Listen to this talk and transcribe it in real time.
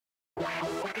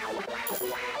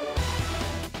Hello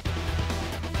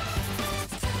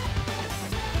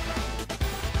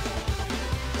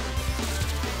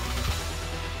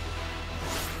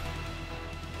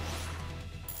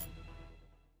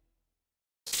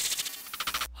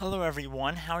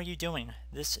everyone, how are you doing?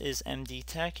 This is MD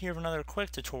Tech here with another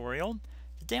quick tutorial.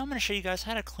 Today I'm going to show you guys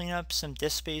how to clean up some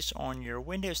disk space on your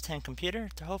Windows 10 computer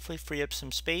to hopefully free up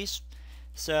some space.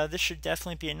 So this should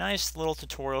definitely be a nice little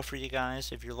tutorial for you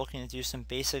guys if you're looking to do some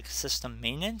basic system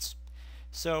maintenance.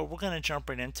 So we're going to jump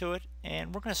right into it,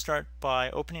 and we're going to start by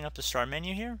opening up the start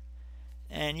menu here,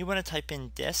 and you want to type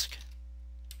in disk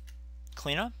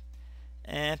cleanup.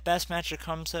 And best match that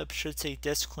comes up should say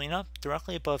disk cleanup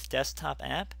directly above desktop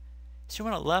app. So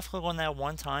you want to left click on that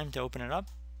one time to open it up.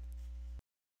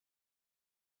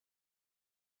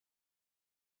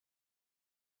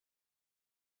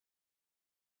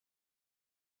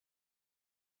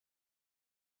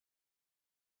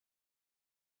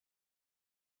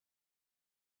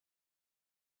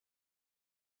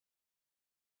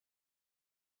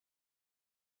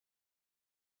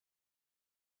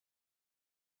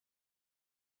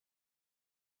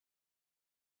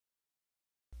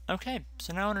 Okay,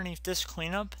 so now underneath disk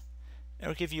cleanup,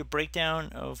 it'll give you a breakdown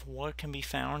of what can be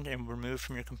found and removed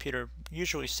from your computer,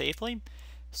 usually safely.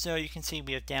 So you can see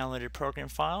we have downloaded program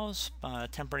files,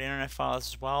 temporary internet files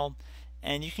as well,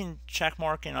 and you can check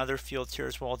mark in other fields here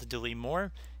as well to delete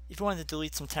more. If you want to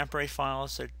delete some temporary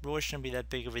files, it really shouldn't be that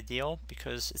big of a deal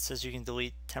because it says you can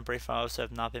delete temporary files that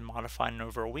have not been modified in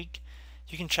over a week.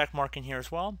 You can check mark in here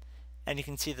as well, and you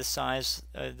can see the size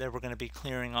that we're going to be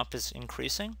clearing up is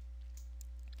increasing.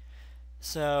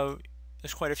 So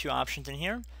there's quite a few options in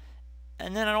here.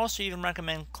 And then I'd also even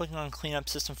recommend clicking on cleanup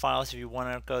system files if you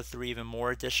want to go through even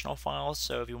more additional files.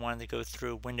 So if you wanted to go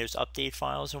through Windows update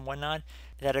files and whatnot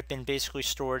that have been basically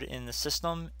stored in the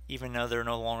system even though they're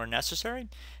no longer necessary.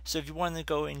 So if you wanted to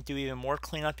go and do even more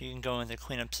cleanup, you can go into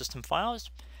cleanup system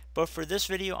files. But for this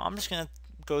video, I'm just going to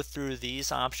go through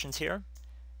these options here,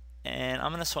 and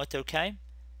I'm going to select OK.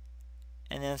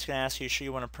 And then it's going to ask you, sure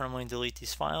you want to permanently delete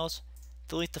these files.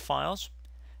 Delete the files,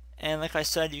 and like I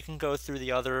said, you can go through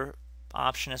the other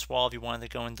option as well if you wanted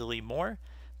to go and delete more,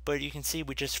 but you can see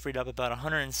we just freed up about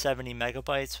 170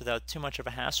 megabytes without too much of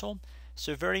a hassle.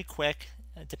 So very quick,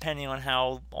 depending on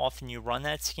how often you run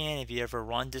that scan. If you ever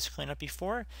run disk cleanup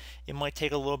before, it might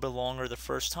take a little bit longer the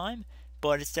first time,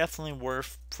 but it's definitely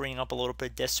worth freeing up a little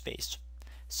bit of disk space.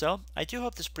 So I do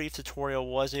hope this brief tutorial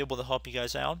was able to help you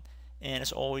guys out, and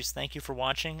as always, thank you for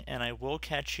watching, and I will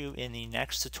catch you in the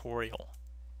next tutorial.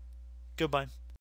 Goodbye.